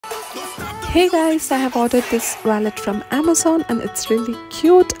Hey guys, I have ordered this wallet from Amazon and it's really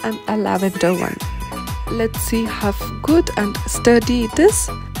cute and a lavender one. Let's see how good and sturdy it is.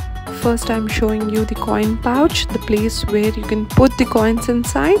 First I'm showing you the coin pouch, the place where you can put the coins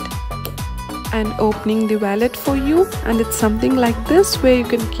inside, and opening the wallet for you, and it's something like this where you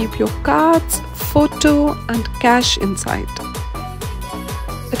can keep your cards, photo and cash inside.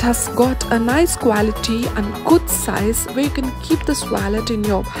 It has got a nice quality and good size where you can keep this wallet in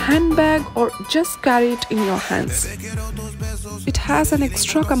your handbag or just carry it in your hands. It has an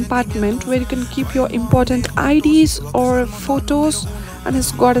extra compartment where you can keep your important IDs or photos, and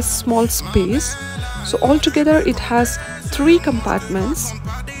it's got a small space. So altogether it has 3 compartments.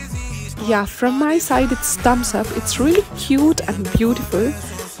 Yeah, from my side it's thumbs up. It's really cute and beautiful.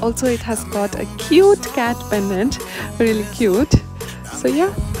 Also it has got a cute cat pendant, really cute. So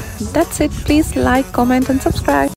yeah, that's it. Please like, comment and subscribe.